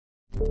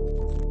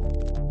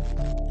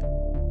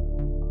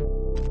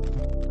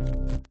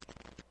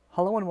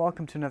Hello and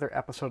welcome to another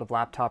episode of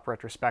Laptop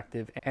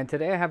Retrospective, and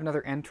today I have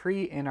another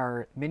entry in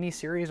our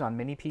mini-series on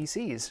mini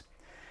PCs.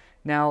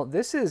 Now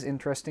this is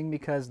interesting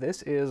because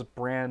this is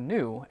brand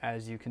new,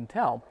 as you can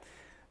tell.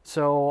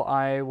 So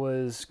I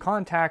was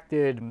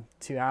contacted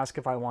to ask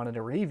if I wanted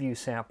a review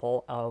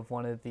sample of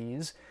one of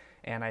these,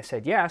 and I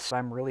said yes.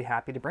 I'm really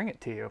happy to bring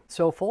it to you.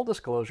 So full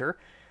disclosure,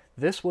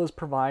 this was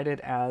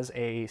provided as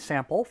a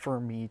sample for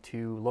me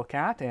to look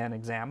at and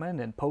examine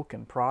and poke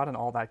and prod and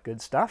all that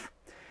good stuff.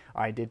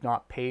 I did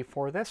not pay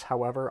for this.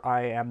 However,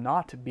 I am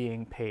not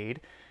being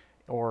paid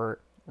or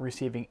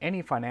receiving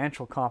any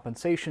financial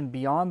compensation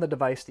beyond the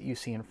device that you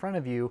see in front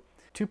of you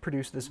to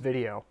produce this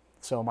video.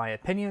 So my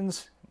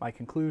opinions, my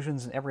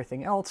conclusions, and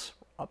everything else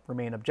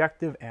remain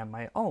objective and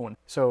my own.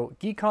 So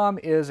Geekom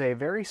is a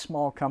very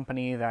small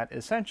company that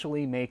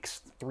essentially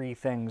makes three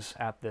things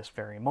at this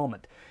very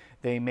moment.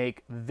 They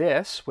make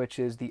this, which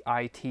is the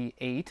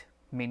IT8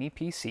 Mini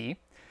PC.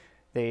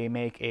 They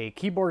make a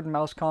keyboard and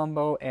mouse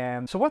combo,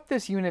 and so what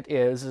this unit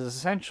is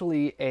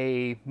essentially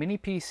a mini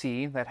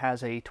PC that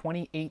has a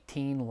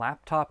 2018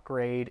 laptop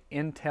grade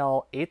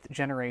Intel 8th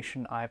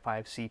generation i5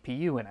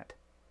 CPU in it.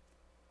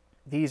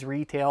 These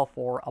retail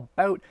for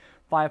about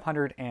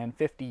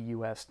 $550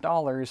 US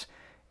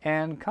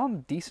and come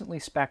decently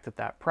spec'd at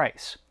that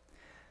price.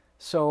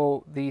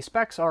 So the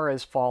specs are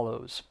as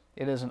follows.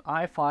 It is an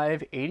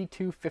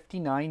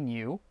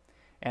i5-8259U,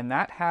 and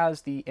that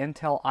has the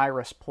Intel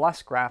Iris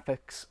Plus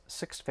graphics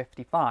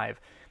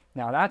 655.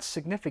 Now that's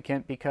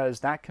significant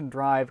because that can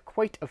drive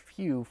quite a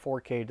few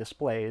 4K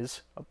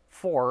displays,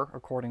 4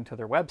 according to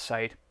their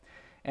website,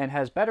 and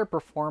has better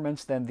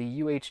performance than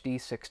the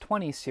UHD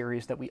 620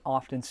 series that we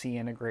often see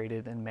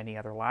integrated in many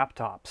other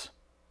laptops.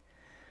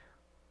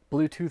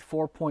 Bluetooth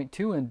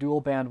 4.2 and dual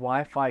band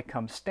Wi-Fi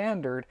come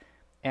standard,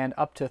 and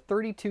up to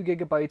 32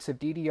 gigabytes of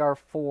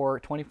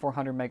DDR4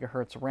 2400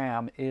 megahertz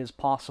RAM is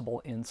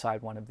possible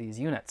inside one of these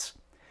units.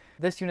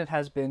 This unit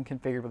has been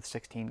configured with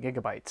 16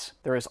 gigabytes.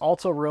 There is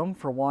also room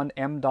for one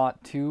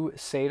M.2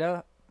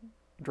 SATA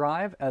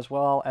drive as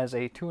well as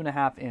a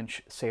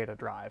 2.5-inch SATA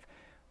drive.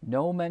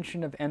 No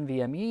mention of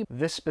NVMe.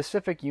 This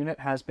specific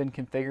unit has been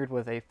configured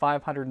with a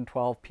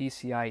 512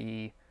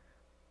 PCIe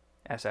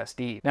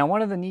SSD. Now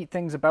one of the neat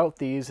things about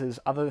these is,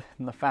 other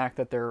than the fact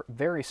that they're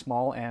very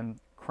small and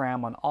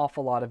cram an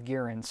awful lot of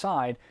gear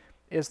inside,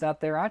 is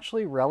that they're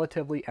actually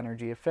relatively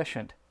energy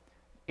efficient.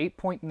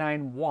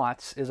 8.9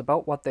 watts is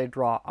about what they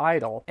draw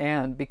idle,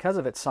 and because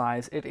of its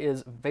size, it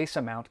is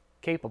VESA mount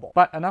capable.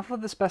 But enough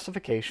of the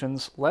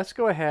specifications, let's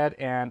go ahead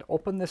and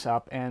open this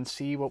up and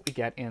see what we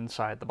get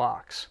inside the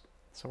box.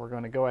 So we're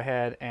going to go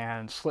ahead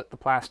and slit the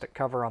plastic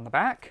cover on the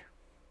back.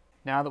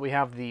 Now that we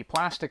have the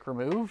plastic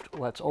removed,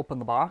 let's open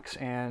the box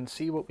and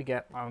see what we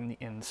get on the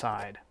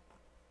inside.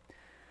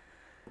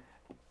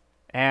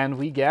 And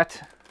we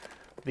get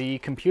the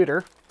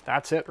computer.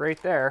 That's it right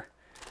there.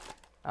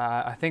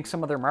 I think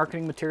some of their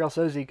marketing material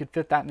says you could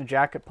fit that in a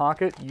jacket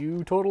pocket.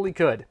 You totally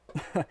could.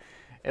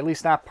 At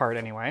least that part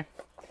anyway.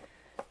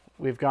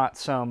 We've got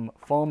some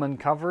foam and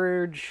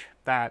coverage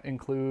that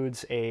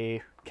includes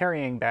a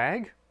carrying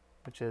bag,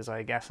 which is,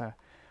 I guess, a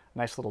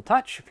nice little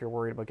touch if you're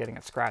worried about getting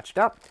it scratched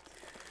up.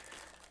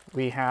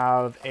 We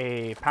have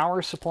a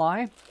power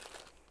supply,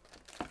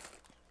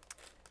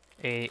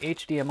 a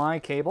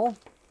HDMI cable,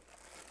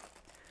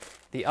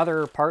 the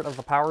other part of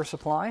the power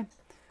supply,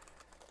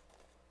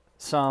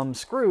 some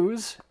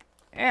screws,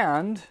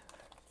 and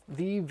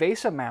the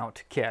VESA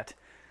mount kit,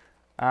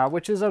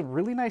 which is a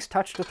really nice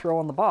touch to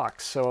throw in the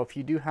box. So if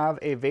you do have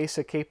a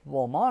VESA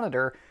capable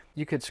monitor,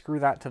 you could screw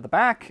that to the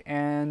back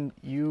and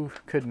you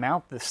could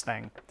mount this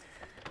thing.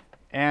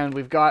 And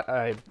we've got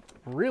a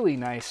really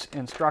nice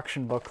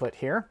instruction booklet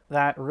here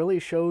that really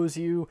shows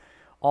you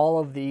all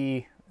of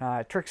the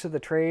tricks of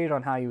the trade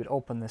on how you would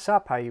open this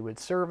up, how you would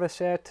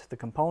service it, the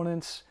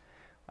components,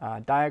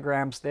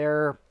 diagrams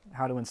there,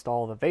 how to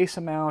install the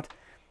VESA mount,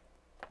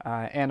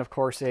 and of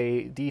course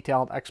a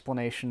detailed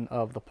explanation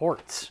of the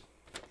ports.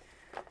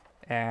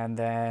 And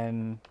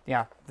then,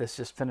 yeah, this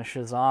just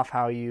finishes off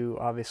how you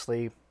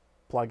obviously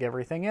plug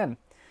everything in.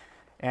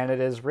 And it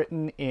is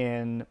written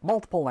in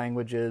multiple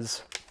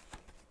languages,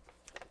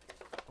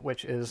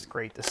 which is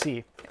great to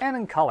see, and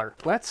in color.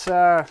 Let's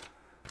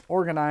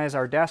organize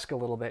our desk a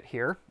little bit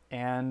here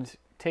and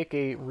take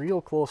a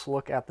real close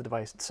look at the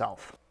device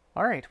itself.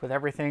 All right, with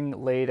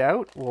everything laid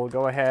out, we'll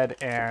go ahead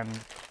and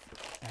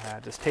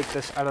just take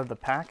this out of the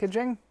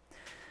packaging,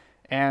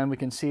 and we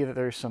can see that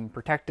there's some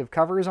protective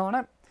covers on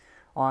it.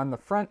 On the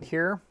front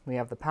here, we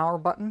have the power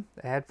button,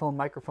 the headphone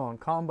microphone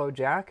combo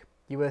jack,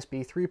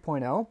 USB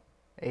 3.0,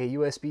 a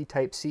USB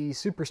Type-C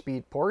super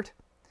speed port,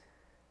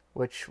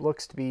 which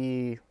looks to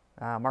be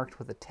marked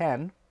with a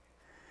 10.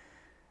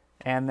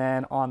 And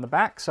then on the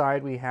back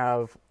side, we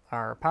have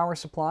our power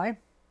supply,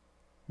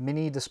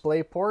 mini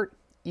display port,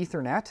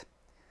 Ethernet,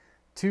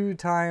 2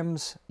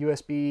 times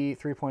USB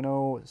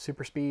 3.0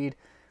 super speed,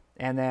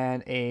 and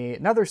then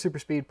another super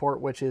speed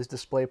port, which is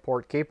display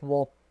port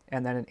capable,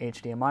 and then an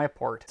HDMI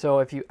port. So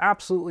if you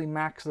absolutely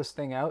max this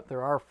thing out,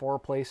 there are 4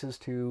 places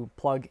to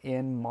plug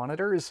in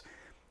monitors.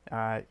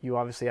 You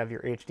obviously have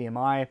your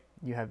HDMI,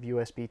 you have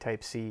USB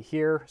Type-C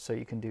here, so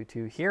you can do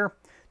 2 here.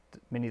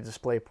 Mini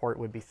display port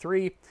would be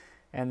 3,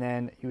 and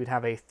then you would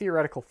have a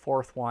theoretical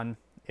 4th one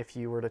if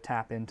you were to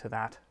tap into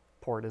that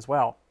port as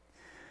well.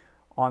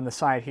 On the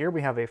side here,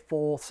 we have a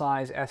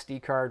full-size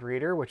SD card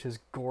reader, which is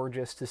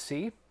gorgeous to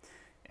see.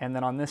 And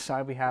then on this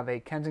side, we have a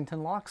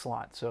Kensington lock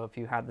slot. So if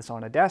you had this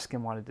on a desk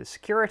and wanted to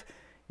secure it,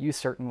 you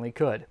certainly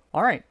could.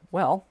 All right,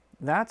 well,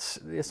 that's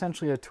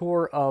essentially a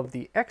tour of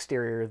the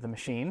exterior of the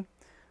machine.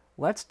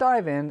 Let's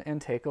dive in and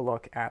take a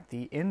look at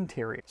the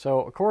interior.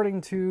 So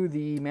according to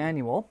the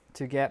manual,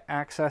 to get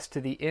access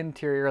to the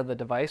interior of the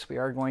device, we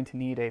are going to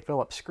need a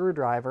Phillips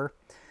screwdriver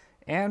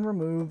and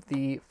remove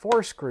the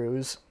 4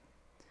 screws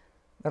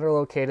that are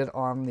located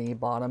on the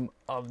bottom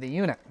of the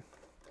unit.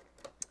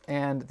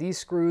 And these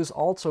screws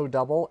also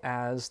double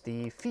as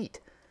the feet,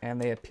 and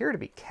they appear to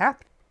be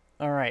capped.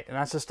 All right, and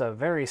that's just a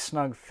very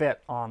snug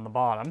fit on the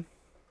bottom.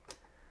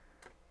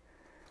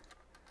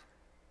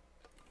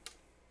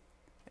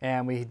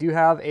 And we do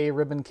have a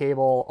ribbon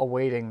cable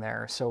awaiting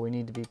there, so we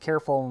need to be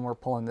careful when we're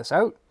pulling this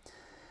out.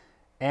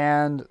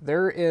 And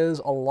there is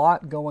a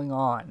lot going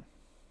on.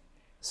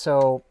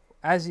 So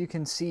as you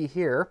can see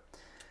here,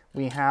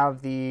 we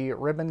have the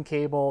ribbon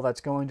cable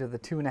that's going to the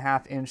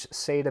 2.5-inch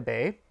SATA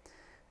bay,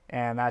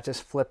 and that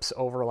just flips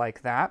over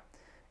like that.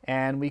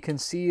 And we can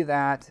see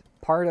that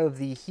part of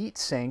the heat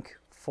sink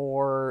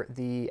for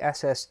the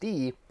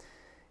SSD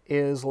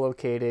is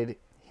located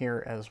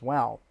here as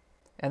well.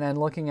 And then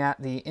looking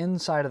at the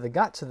inside of the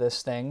guts of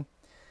this thing,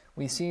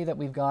 we see that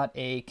we've got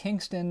a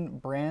Kingston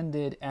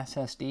branded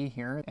SSD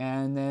here.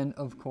 And then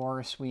of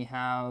course we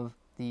have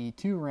the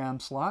 2 RAM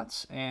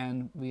slots,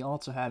 and we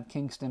also have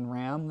Kingston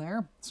RAM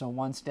there. So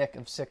 1 stick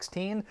of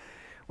 16,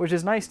 which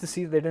is nice to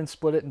see they didn't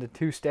split it into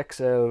 2 sticks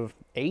of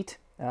 8.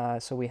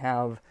 So we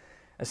have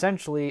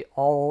essentially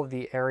all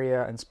the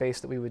area and space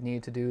that we would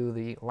need to do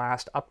the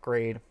last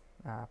upgrade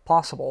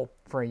possible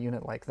for a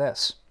unit like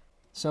this.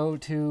 So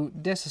to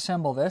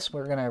disassemble this,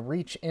 we're going to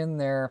reach in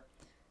there,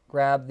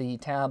 grab the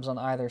tabs on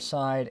either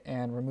side,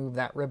 and remove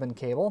that ribbon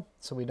cable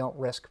so we don't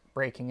risk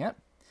breaking it.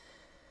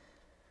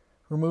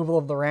 Removal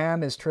of the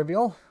RAM is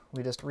trivial.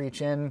 We just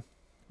reach in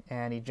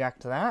and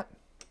eject that.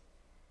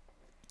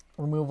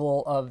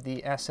 Removal of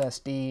the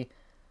SSD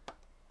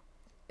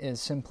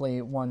is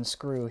simply 1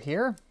 screw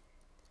here.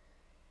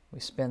 We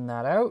spin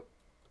that out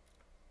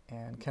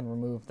and can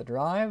remove the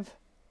drive.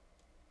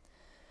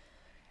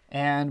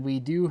 And we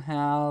do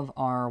have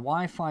our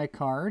Wi-Fi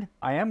card.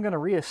 I am going to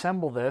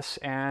reassemble this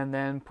and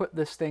then put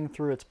this thing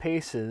through its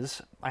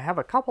paces. I have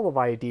a couple of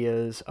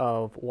ideas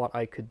of what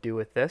I could do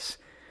with this.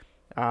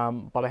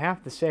 But I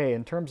have to say,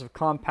 in terms of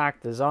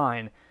compact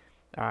design,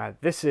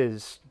 this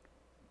is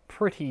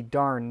pretty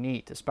darn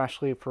neat,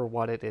 especially for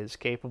what it is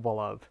capable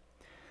of.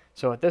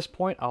 So at this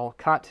point, I'll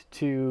cut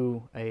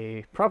to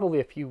probably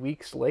a few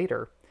weeks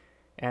later,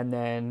 and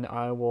then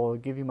I will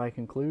give you my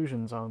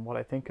conclusions on what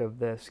I think of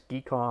this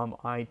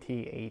Geekom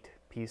IT8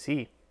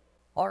 PC.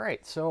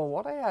 Alright, so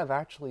what I have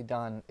actually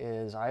done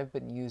is I've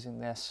been using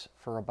this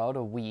for about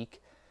a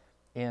week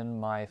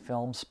in my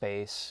film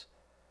space.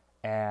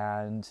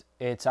 And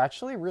it's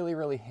actually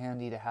really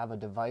handy to have a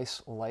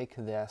device like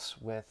this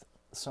with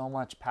so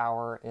much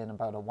power in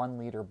about a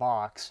 1-liter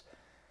box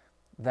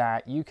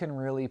that you can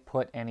really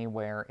put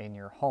anywhere in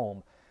your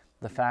home.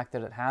 The fact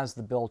that it has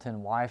the built-in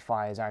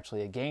Wi-Fi is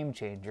actually a game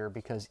changer,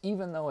 because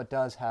even though it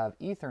does have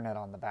Ethernet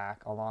on the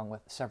back, along with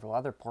several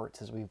other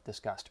ports as we've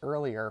discussed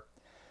earlier,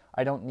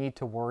 I don't need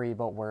to worry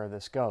about where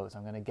this goes.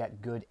 I'm going to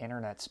get good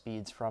internet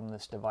speeds from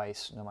this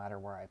device no matter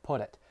where I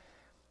put it.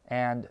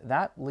 And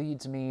that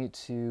leads me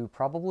to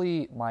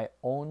probably my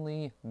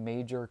only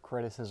major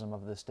criticism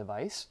of this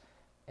device,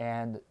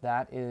 and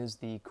that is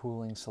the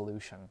cooling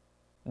solution.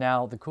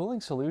 Now, the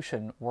cooling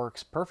solution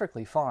works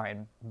perfectly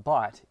fine,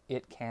 but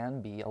it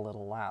can be a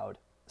little loud.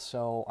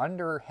 So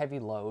under heavy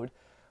load,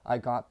 I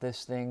got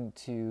this thing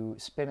to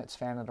spin its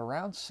fan at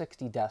around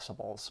 60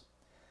 decibels.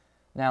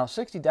 Now,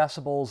 60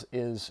 decibels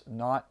is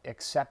not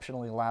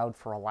exceptionally loud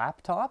for a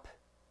laptop,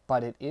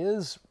 but it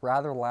is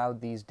rather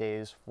loud these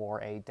days for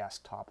a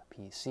desktop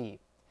PC.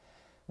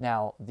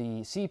 Now,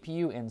 the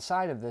CPU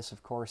inside of this,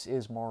 of course,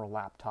 is more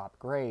laptop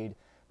grade,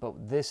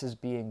 but this is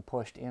being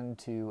pushed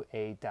into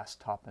a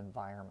desktop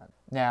environment.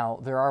 Now,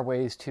 there are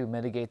ways to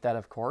mitigate that,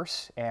 of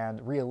course,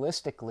 and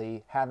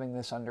realistically, having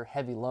this under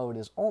heavy load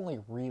is only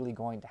really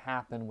going to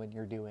happen when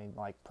you're doing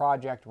like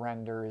project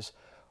renders,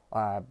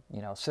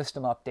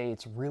 system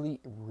updates,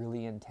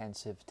 really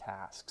intensive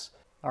tasks.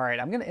 All right,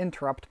 I'm going to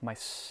interrupt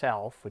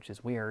myself, which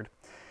is weird,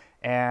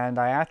 and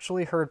I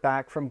actually heard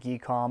back from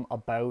Geekom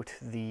about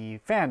the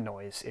fan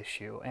noise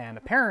issue, and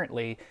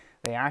apparently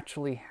they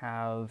actually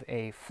have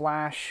a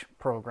flash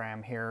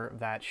program here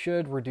that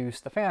should reduce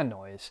the fan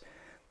noise.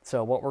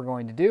 So what we're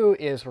going to do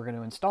is we're going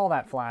to install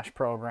that flash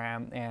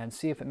program and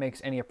see if it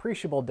makes any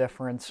appreciable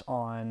difference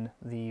on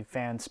the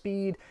fan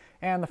speed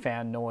and the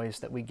fan noise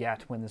that we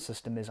get when the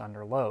system is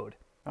under load.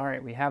 All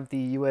right, we have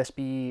the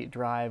USB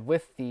drive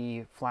with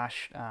the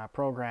flash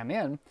program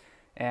in,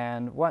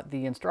 and what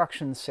the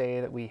instructions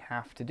say that we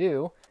have to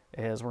do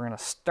is we're going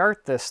to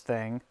start this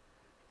thing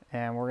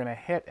and we're going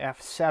to hit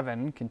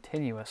F7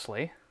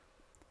 continuously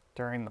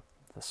during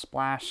the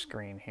splash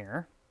screen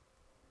here.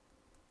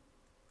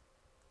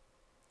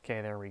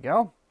 Okay, there we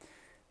go.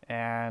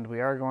 And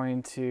we are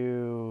going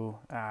to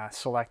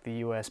select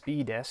the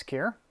USB disk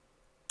here.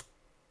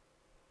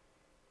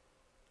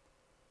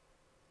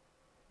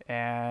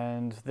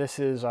 And this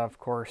is, of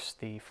course,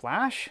 the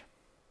flash.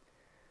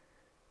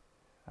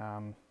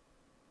 And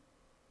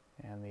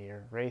the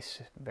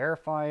erase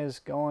verify is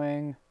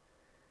going.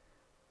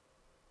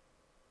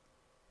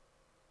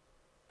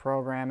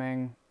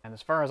 Programming. And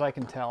as far as I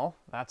can tell,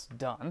 that's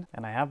done.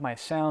 And I have my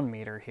sound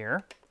meter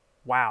here.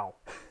 Wow.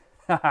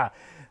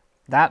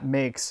 That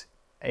makes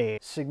a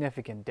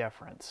significant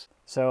difference.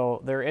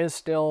 So there is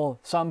still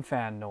some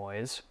fan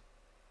noise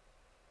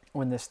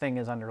when this thing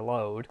is under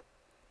load,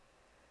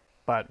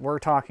 but we're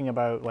talking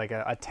about like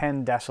a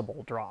 10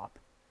 decibel drop.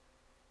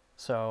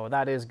 So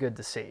that is good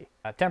to see.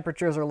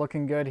 Temperatures are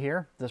looking good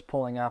here. Just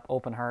pulling up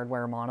open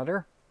hardware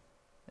monitor,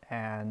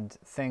 and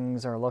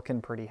things are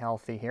looking pretty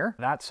healthy here.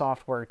 That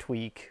software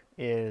tweak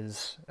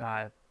is,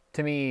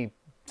 to me,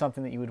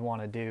 something that you would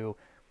want to do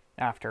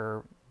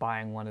after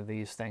buying one of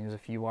these things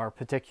if you are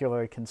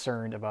particularly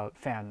concerned about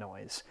fan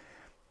noise.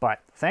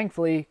 But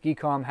thankfully,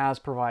 Geekom has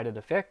provided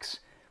a fix,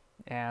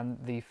 and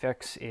the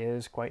fix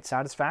is quite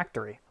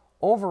satisfactory.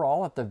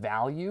 Overall, at the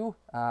value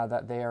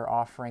that they are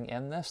offering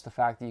in this, the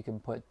fact that you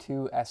can put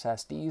 2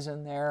 SSDs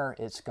in there,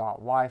 it's got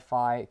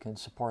Wi-Fi, it can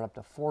support up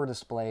to 4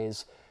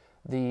 displays,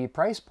 the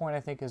price point I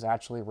think is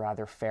actually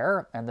rather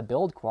fair, and the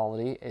build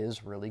quality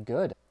is really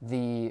good.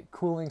 The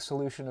cooling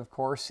solution, of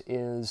course,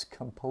 is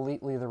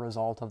completely the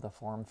result of the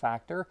form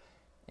factor,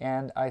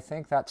 and I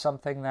think that's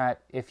something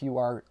that if you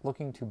are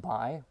looking to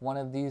buy one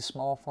of these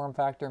small form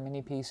factor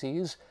mini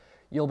PCs,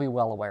 you'll be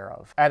well aware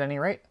of. At any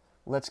rate,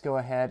 let's go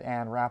ahead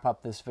and wrap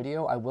up this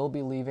video. I will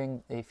be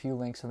leaving a few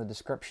links in the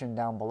description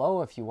down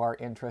below if you are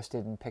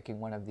interested in picking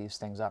one of these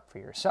things up for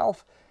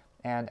yourself.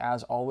 And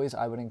as always,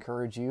 I would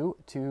encourage you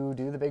to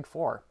do the big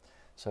 4.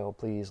 So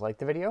please like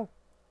the video,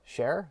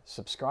 share,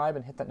 subscribe,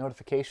 and hit that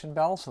notification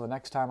bell so the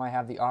next time I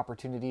have the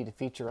opportunity to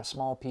feature a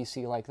small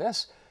PC like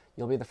this,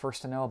 you'll be the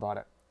first to know about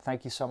it.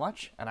 Thank you so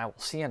much, and I will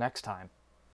see you next time.